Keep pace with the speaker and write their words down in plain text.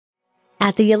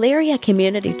At the Elyria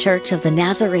Community Church of the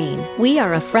Nazarene, we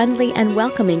are a friendly and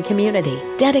welcoming community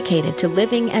dedicated to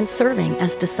living and serving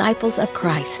as disciples of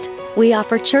Christ. We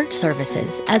offer church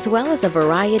services as well as a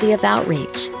variety of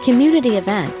outreach, community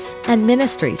events, and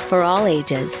ministries for all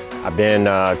ages. I've been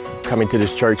coming to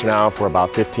this church now for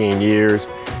about 15 years,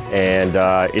 and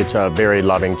it's a very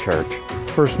loving church.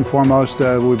 First and foremost,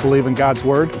 we believe in God's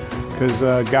Word, because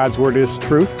God's Word is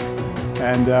truth,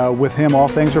 and with Him all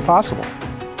things are possible.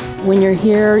 When you're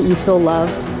here, you feel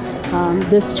loved.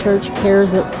 This church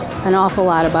cares an awful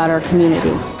lot about our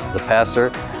community. The pastor,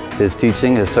 his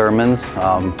teaching, his sermons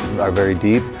are very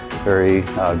deep, very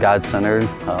God-centered,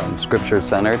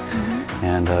 Scripture-centered,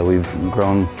 and we've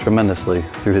grown tremendously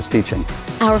through his teaching.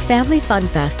 Our Family Fun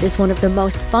Fest is one of the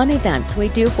most fun events we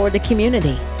do for the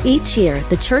community. Each year,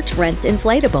 the church rents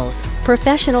inflatables,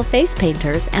 professional face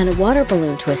painters, and a water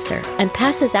balloon twister, and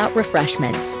passes out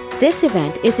refreshments. This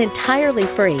event is entirely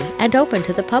free and open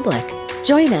to the public.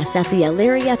 Join us at the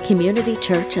Elyria Community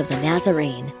Church of the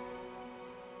Nazarene.